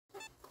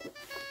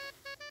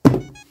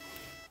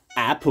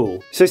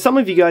Apple. So some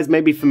of you guys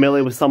may be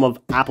familiar with some of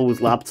Apple's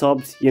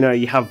laptops. You know,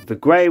 you have the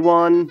grey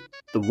one,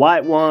 the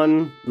white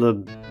one, the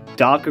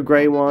darker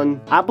grey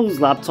one. Apple's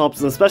laptops,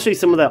 and especially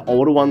some of their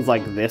older ones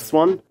like this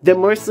one, they're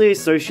mostly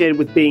associated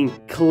with being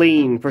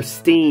clean,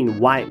 pristine,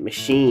 white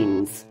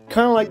machines.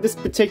 Kind of like this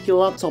particular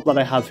laptop that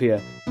I have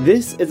here.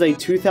 This is a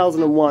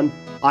 2001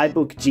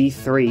 iBook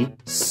G3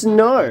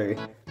 Snow.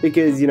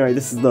 Because, you know,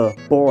 this is the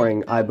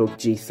boring iBook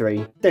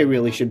G3. They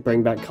really should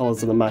bring back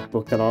colors of the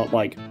MacBook that aren't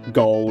like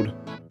gold,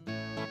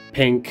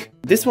 pink.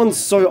 This one's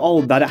so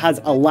old that it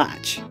has a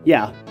latch.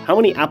 Yeah, how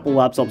many Apple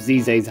laptops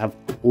these days have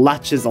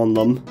latches on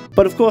them?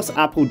 But of course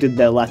Apple did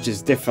their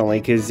latches differently,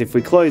 because if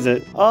we close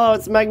it, oh,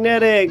 it's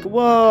magnetic,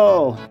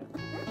 whoa!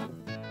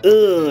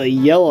 Ugh,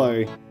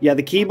 yellow. Yeah,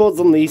 the keyboards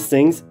on these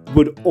things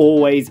would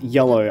always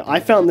yellow.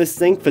 I found this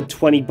thing for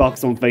 20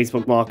 bucks on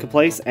Facebook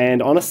Marketplace,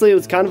 and honestly it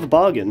was kind of a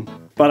bargain.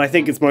 But I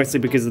think it's mostly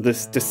because of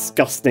this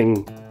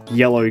disgusting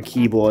yellow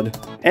keyboard.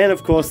 And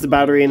of course the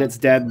battery in it's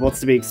dead. What's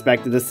to be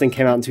expected? This thing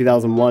came out in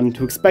 2001.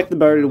 To expect the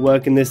battery to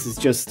work in this is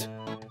just,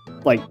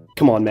 like,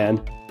 come on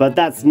man. But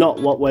that's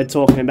not what we're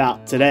talking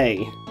about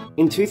today.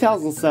 In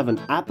 2007,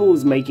 Apple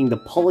was making the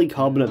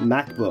Polycarbonate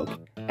MacBook.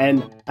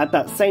 And at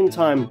that same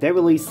time, they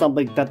released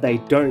something that they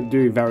don't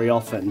do very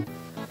often.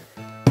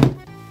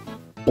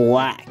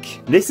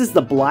 Black. This is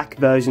the black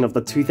version of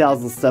the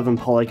 2007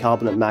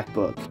 Polycarbonate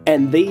MacBook.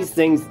 And these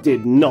things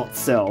did not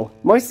sell.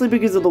 Mostly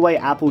because of the way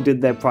Apple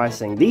did their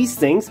pricing. These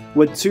things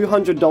were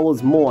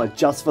 $200 more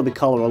just for the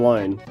color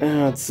alone.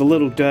 It's a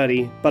little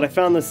dirty, but I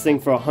found this thing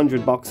for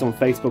 100 bucks on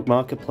Facebook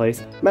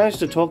Marketplace. Managed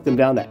to talk them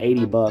down to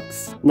 80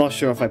 bucks. Not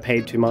sure if I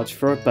paid too much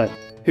for it, but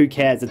who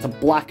cares? It's a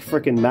black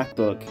frickin'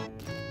 MacBook.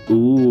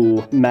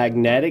 Ooh,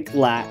 magnetic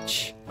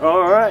latch.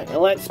 Alright,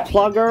 let's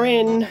plug her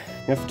in. You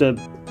have to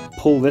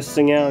pull this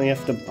thing out and you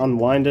have to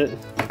unwind it.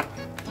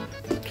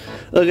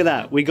 Look at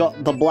that, we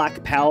got the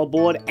black power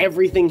board.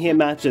 Everything here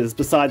matches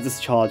besides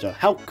this charger.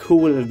 How cool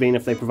would it have been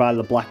if they provided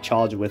a black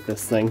charger with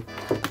this thing?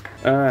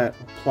 Alright,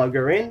 plug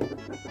her in.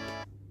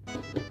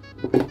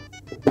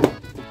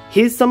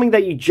 Here's something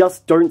that you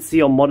just don't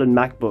see on modern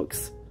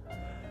MacBooks.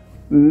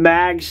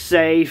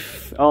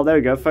 MagSafe. Oh, there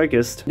we go,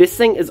 focused. This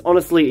thing is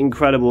honestly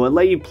incredible. It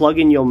let you plug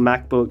in your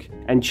MacBook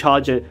and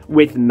charge it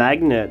with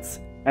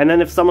magnets. And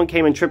then if someone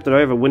came and tripped it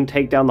over, it wouldn't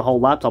take down the whole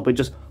laptop. It'd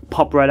just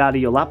pop right out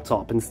of your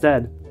laptop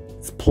instead.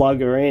 Let's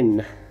plug her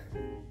in.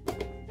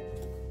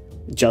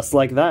 Just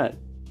like that.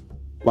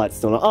 Light's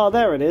still not. Oh,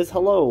 there it is.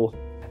 Hello.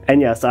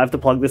 And yes, I have to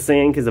plug this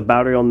thing in because the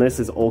battery on this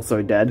is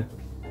also dead.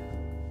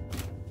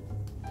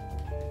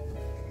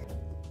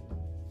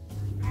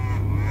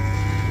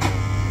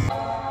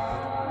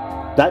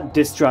 That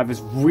disk drive is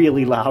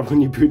really loud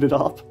when you boot it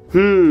up.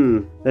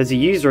 There's a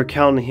user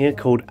account here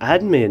called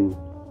admin.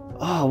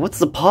 Oh, what's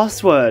the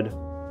password?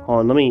 Hold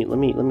on, let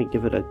me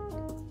give it a...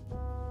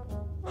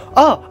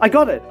 Oh, I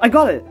got it! I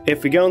got it!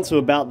 If we go into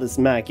About This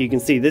Mac, you can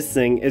see this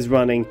thing is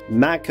running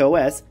Mac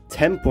OS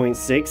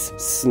 10.6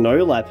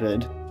 Snow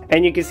Leopard.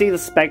 And you can see the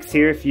specs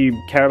here if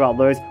you care about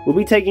those. We'll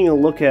be taking a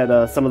look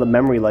at some of the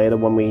memory later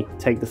when we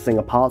take this thing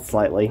apart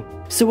slightly.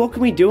 So what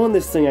can we do on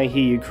this thing, I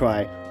hear you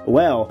cry?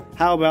 Well,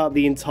 how about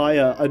the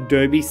entire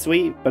Adobe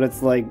suite, but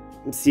it's like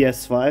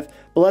CS5?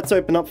 But let's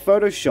open up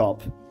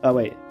Photoshop. Oh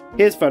wait,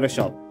 here's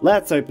Photoshop.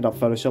 Let's open up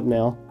Photoshop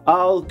now.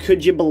 Oh,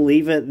 could you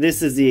believe it?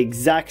 This is the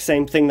exact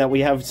same thing that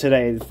we have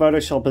today.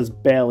 Photoshop has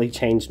barely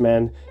changed,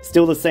 man.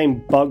 Still the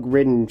same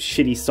bug-ridden,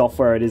 shitty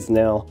software it is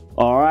now.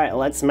 Alright,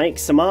 let's make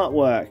some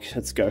artwork.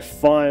 Let's go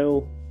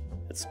File.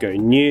 Let's go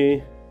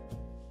New.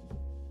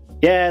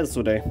 Yeah, this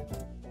will do.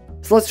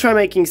 So let's try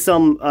making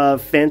some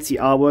fancy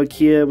artwork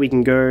here. We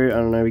can go, I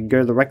don't know, we can go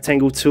to the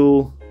rectangle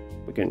tool.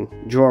 We can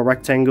draw a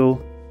rectangle.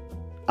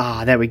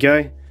 Ah, there we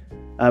go.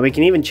 We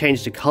can even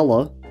change the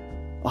color.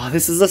 Oh,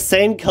 this is the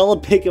same color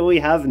picker we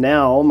have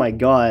now. Oh my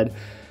god.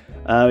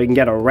 We can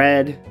get a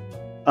red.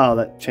 Oh,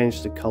 that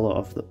changed the color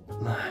of the...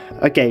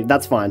 Okay,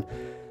 that's fine.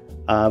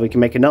 We can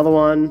make another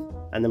one.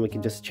 And then we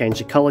can just change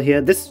the color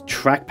here. This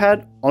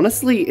trackpad,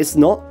 honestly, it's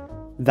not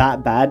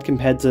that bad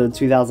compared to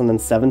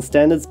 2007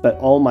 standards, but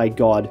oh my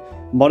god,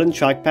 modern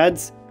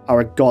trackpads are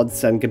a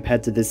godsend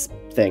compared to this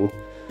thing.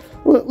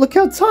 Look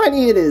how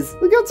tiny it is!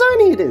 Look how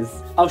tiny it is!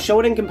 I'll show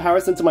it in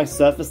comparison to my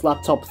Surface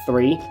Laptop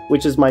 3,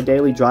 which is my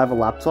daily driver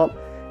laptop.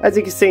 As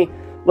you can see,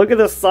 look at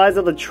the size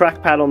of the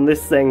trackpad on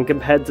this thing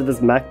compared to this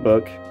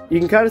MacBook. You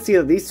can kind of see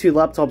that these two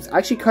laptops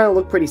actually kind of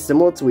look pretty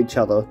similar to each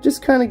other.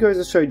 Just kind of goes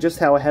to show just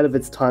how ahead of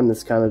its time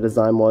this kind of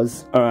design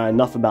was. Alright,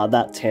 enough about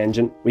that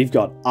tangent. We've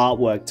got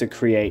artwork to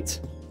create.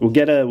 We'll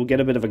get a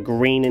bit of a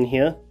green in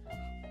here.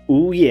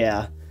 Ooh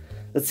yeah.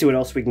 Let's see what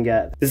else we can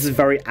get. This is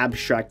very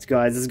abstract,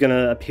 guys. This is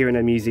gonna appear in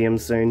a museum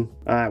soon.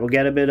 Alright, we'll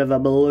get a bit of a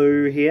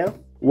blue here.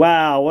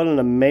 Wow, what an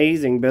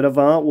amazing bit of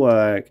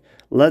artwork.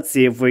 Let's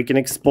see if we can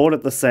export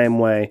it the same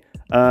way.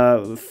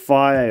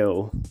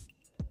 File.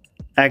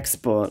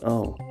 Export.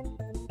 Oh,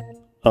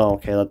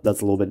 okay,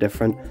 that's a little bit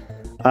different.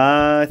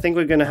 I think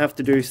we're gonna have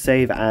to do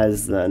save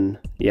as then.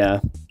 Yeah.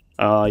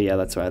 Oh yeah,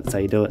 that's right, that's how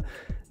you do it.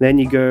 Then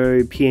you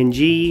go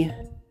PNG.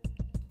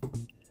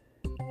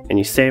 And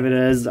you save it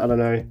as, I don't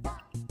know,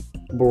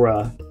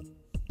 Bruh.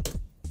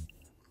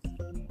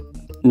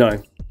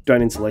 No,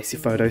 don't interlace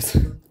your photos.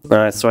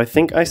 Alright, so I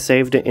think I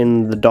saved it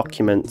in the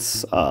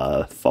documents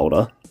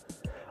folder.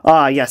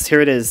 Ah, yes,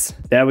 here it is.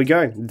 There we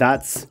go.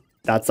 That's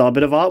our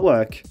bit of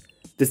artwork.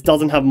 This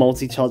doesn't have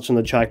multi-touch on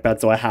the trackpad,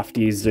 so I have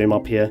to use zoom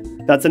up here.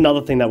 That's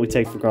another thing that we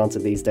take for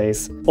granted these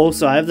days.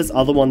 Also, I have this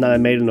other one that I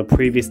made in a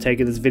previous take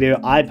of this video.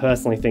 I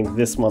personally think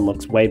this one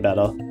looks way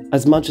better.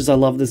 As much as I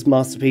love this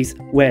masterpiece,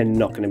 we're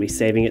not going to be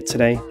saving it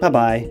today.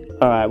 Bye-bye.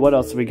 Alright, what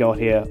else have we got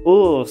here?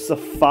 Ooh,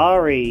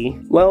 Safari.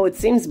 Well, it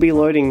seems to be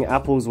loading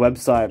Apple's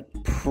website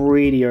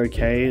pretty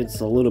okay. It's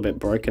a little bit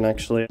broken,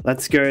 actually.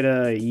 Let's go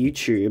to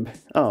YouTube.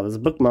 Oh, there's a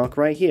bookmark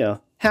right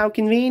here. How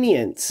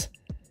convenient.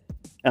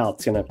 Oh,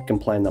 it's gonna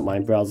complain that my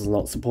browser's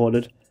not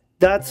supported.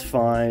 That's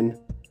fine.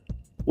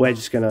 We're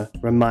just gonna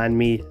remind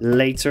me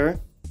later.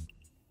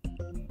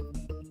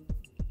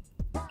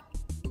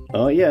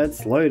 Oh yeah,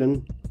 it's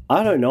loading.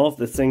 I don't know if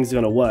this thing's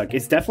gonna work.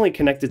 It's definitely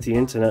connected to the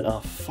internet.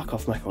 Oh, fuck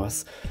off,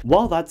 macOS.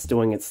 While that's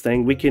doing its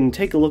thing, we can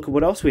take a look at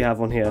what else we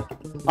have on here.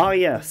 Ah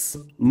yes,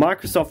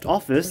 Microsoft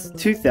Office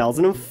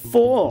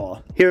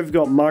 2004. Here we've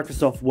got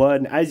Microsoft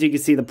Word, and as you can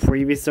see, the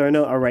previous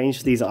owner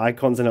arranged these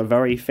icons in a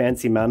very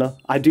fancy manner.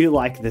 I do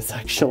like this,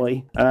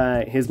 actually.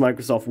 Here's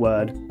Microsoft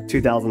Word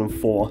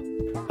 2004.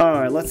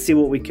 Alright, let's see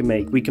what we can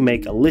make. We can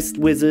make a list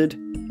wizard,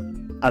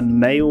 a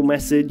mail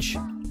message,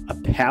 a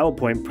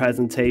PowerPoint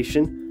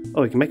presentation.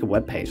 Oh, we can make a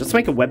web page. Let's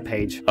make a web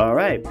page. All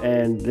right,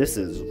 and this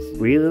is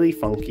really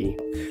funky.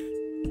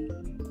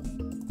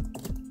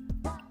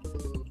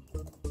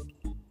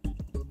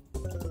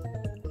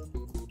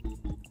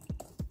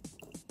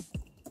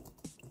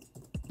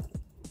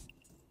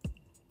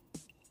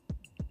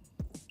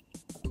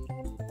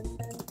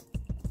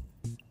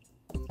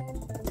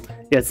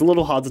 Yeah, it's a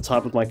little hard to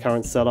type with my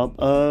current setup.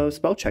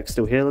 Spell check's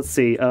still here. Let's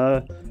see.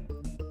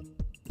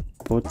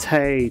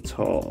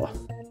 Potato.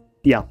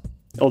 Yeah.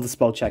 All the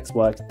spell checks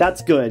worked.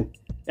 That's good.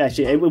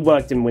 Actually, it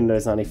worked in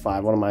Windows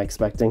 95. What am I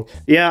expecting?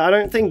 Yeah, I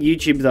don't think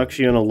YouTube is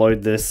actually going to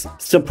load this.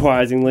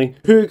 Surprisingly.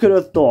 Who could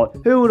have thought?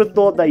 Who would have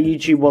thought that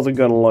YouTube wasn't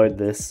going to load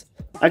this?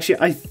 Actually,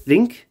 I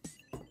think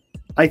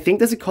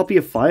there's a copy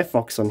of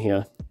Firefox on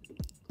here.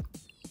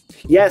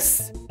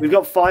 Yes! We've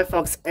got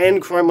Firefox and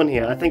Chrome on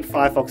here. I think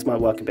Firefox might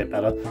work a bit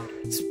better.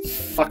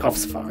 Fuck off,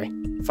 Safari.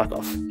 Fuck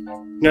off.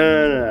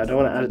 No. I don't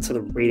want to add it to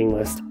the reading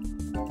list.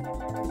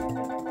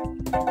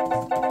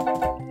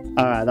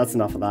 Alright, that's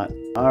enough of that.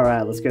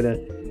 Alright, let's go to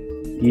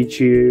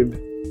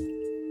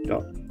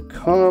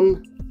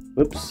youtube.com.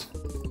 Whoops.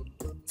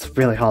 It's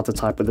really hard to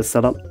type with this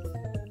setup.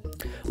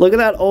 Look at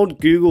that old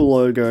Google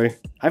logo. I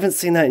haven't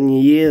seen that in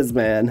years,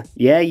 man.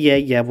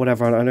 Yeah,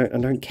 whatever. I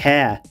don't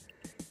care.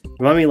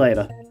 Remind me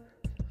later.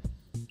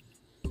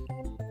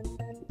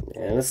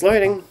 And it's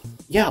loading.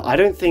 Yeah, I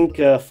don't think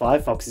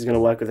Firefox is going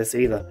to work with this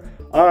either.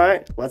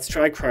 Alright, let's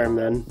try Chrome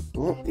then.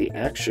 What the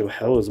actual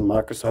hell is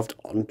Microsoft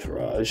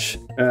Entourage?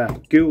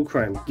 Google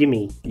Chrome,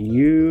 gimme.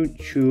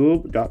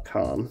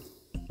 YouTube.com.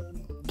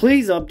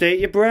 Please update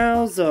your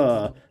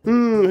browser.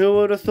 Who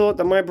would have thought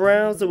that my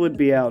browser would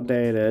be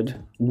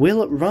outdated?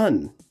 Will it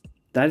run?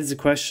 That is a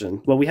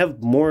question. Well, we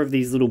have more of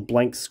these little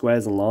blank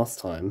squares than last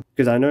time.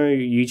 Because I know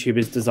YouTube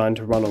is designed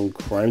to run on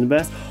Chrome the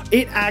best.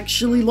 It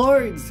actually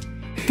loads!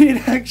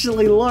 It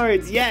actually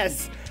loads,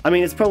 yes! I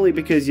mean, it's probably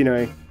because, you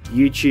know,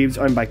 YouTube's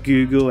owned by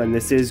Google and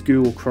this is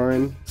Google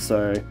Chrome,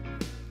 so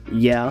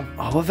yeah.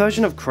 Oh, what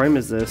version of Chrome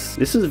is this?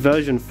 This is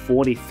version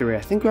 43. I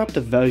think we're up to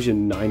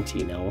version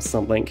 90 now or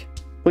something.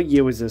 What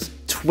year was this?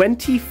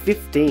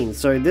 2015.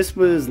 So this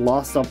was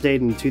last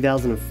updated in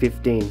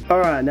 2015.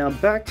 Alright, now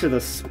back to the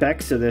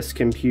specs of this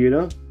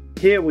computer.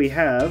 Here we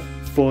have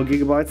 4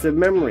 GB of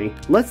memory.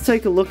 Let's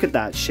take a look at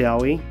that, shall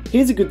we?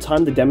 Here's a good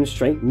time to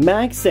demonstrate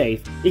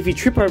MagSafe. If you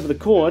trip over the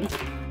cord,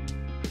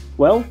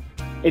 well,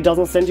 it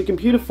doesn't send your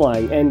computer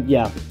flying, and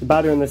yeah, the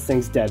battery on this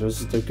thing's dead. It was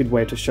just a good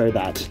way to show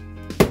that.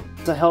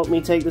 To help me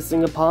take this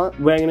thing apart,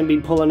 we're going to be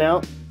pulling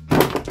out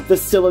the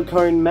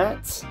silicone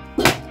mats.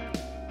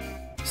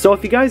 So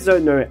if you guys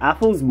don't know,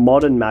 Apple's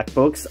modern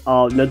MacBooks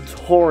are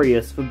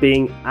notorious for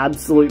being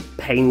absolute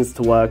pains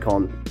to work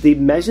on. The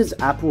measures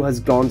Apple has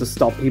gone to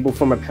stop people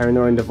from repairing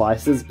their own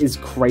devices is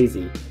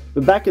crazy.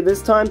 But back at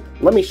this time,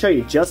 let me show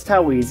you just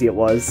how easy it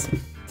was.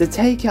 To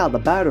take out the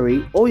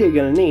battery, all you're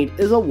going to need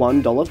is a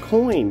 $1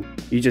 coin.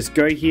 You just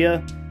go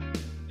here.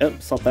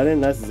 Oops, slot that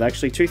in. This is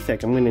actually too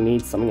thick. I'm going to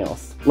need something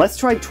else. Let's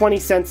try 20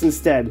 cents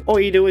instead. All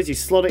you do is you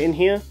slot it in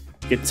here.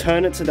 You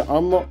turn it to the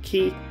unlock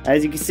key.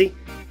 As you can see,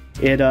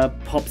 it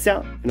pops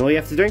out. And all you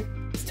have to do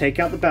is take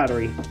out the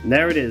battery. And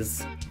there it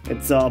is.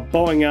 It's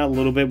bowing out a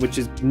little bit, which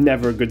is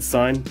never a good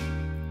sign.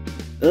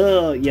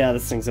 Ugh, yeah,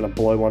 this thing's gonna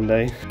blow one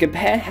day.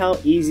 Compare how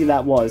easy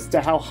that was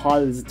to how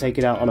hard it is to take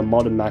it out on a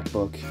modern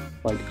MacBook.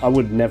 Like, I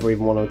would never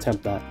even want to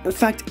attempt that. In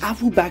fact,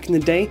 Apple back in the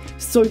day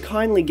so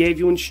kindly gave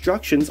you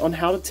instructions on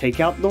how to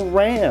take out the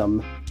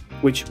RAM,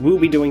 which we'll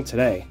be doing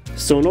today.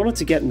 So in order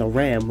to get in the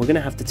RAM, we're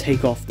gonna have to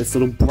take off this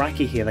little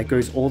bracket here that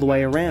goes all the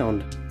way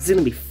around. This is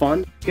gonna be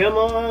fun. Come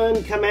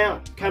on, come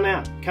out, come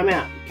out, come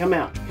out, come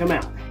out, come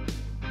out.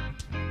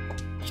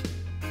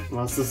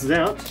 Once this is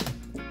out,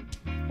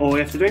 all we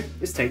have to do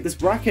is take this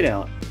bracket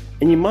out.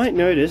 And you might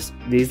notice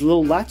these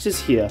little latches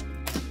here.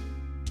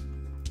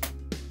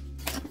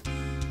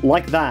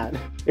 Like that.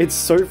 It's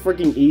so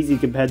freaking easy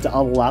compared to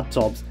other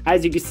laptops.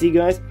 As you can see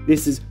guys,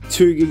 this is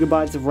 2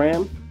 GB of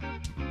RAM.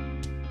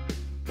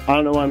 I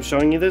don't know why I'm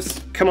showing you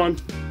this. Come on,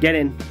 get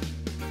in.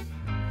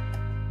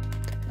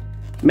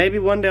 Maybe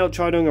one day I'll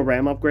try doing a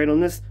RAM upgrade on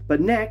this,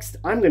 but next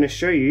I'm going to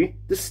show you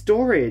the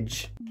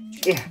storage.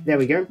 Yeah, there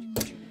we go.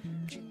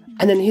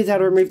 And then here's how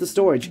to remove the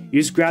storage.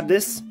 You just grab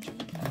this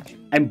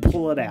and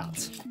pull it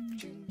out.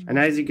 And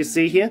as you can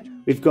see here,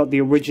 we've got the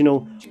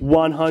original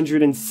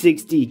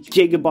 160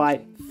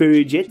 GB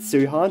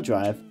Fujitsu hard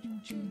drive.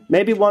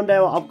 Maybe one day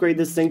I'll upgrade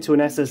this thing to an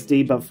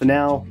SSD, but for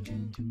now,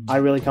 I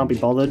really can't be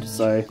bothered,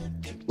 so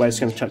we're just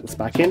going to chuck this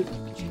back in.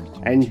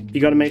 And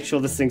you got to make sure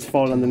this thing's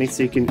folded underneath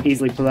so you can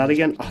easily pull out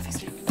again. Oh,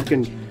 these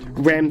fucking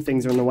RAM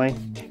things are in the way.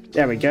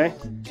 There we go.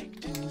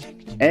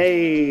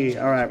 Hey,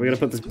 alright, we're going to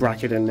put this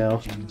bracket in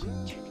now.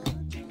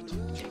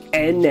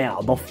 And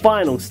now, the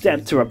final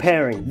step to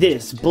repairing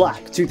this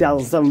black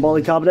 2007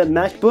 Polycarbonate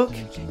MacBook.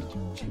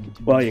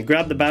 Well, you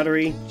grab the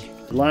battery,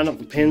 line up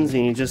the pins,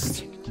 and you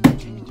just...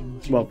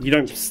 Well, you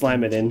don't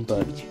slam it in,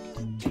 but...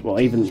 Well,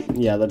 even...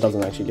 Yeah, that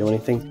doesn't actually do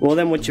anything. Well,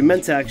 then what you're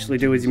meant to actually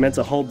do is you're meant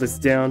to hold this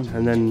down,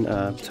 and then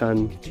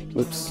turn...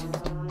 Whoops.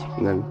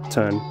 And then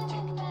turn...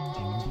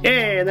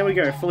 Yeah, and there we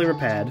go, fully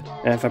repaired.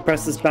 And if I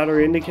press this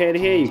battery indicator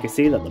here, you can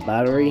see that the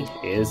battery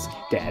is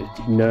dead.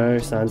 No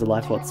signs of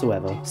life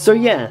whatsoever. So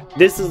yeah,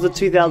 this is the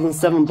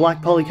 2007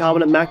 black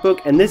polycarbonate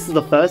MacBook, and this is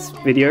the first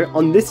video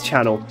on this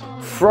channel.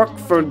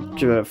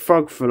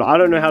 Frokfrdk, I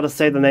don't know how to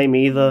say the name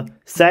either.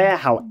 Say it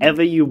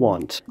however you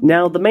want.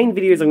 Now, the main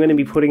videos I'm going to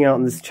be putting out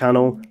on this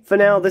channel, for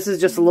now, this is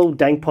just a little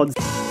Dankpods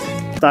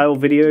style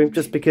video,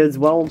 just because,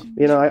 well,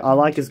 you know, I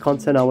like his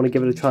content, I want to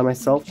give it a try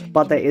myself,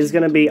 but there is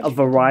going to be a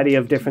variety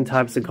of different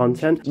types of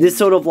content. This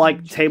sort of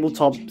like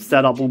tabletop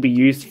setup will be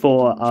used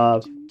for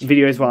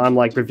videos where I'm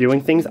like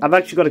reviewing things. I've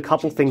actually got a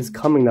couple things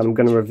coming that I'm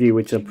going to review,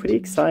 which are pretty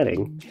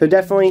exciting. So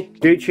definitely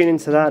do tune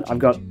into that. I've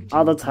got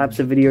other types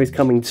of videos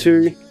coming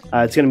too.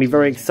 It's going to be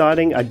very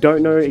exciting. I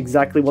don't know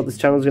exactly what this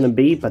channel is going to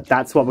be, but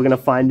that's what we're going to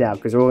find out,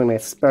 because we're all going to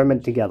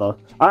experiment together.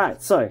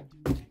 Alright, so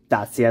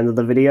that's the end of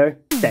the video.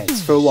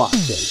 Thanks for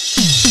watching.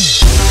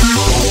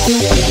 We'll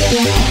be right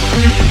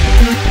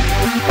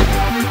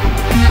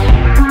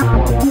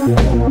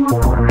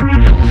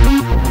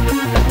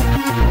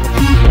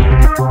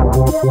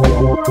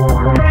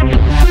back.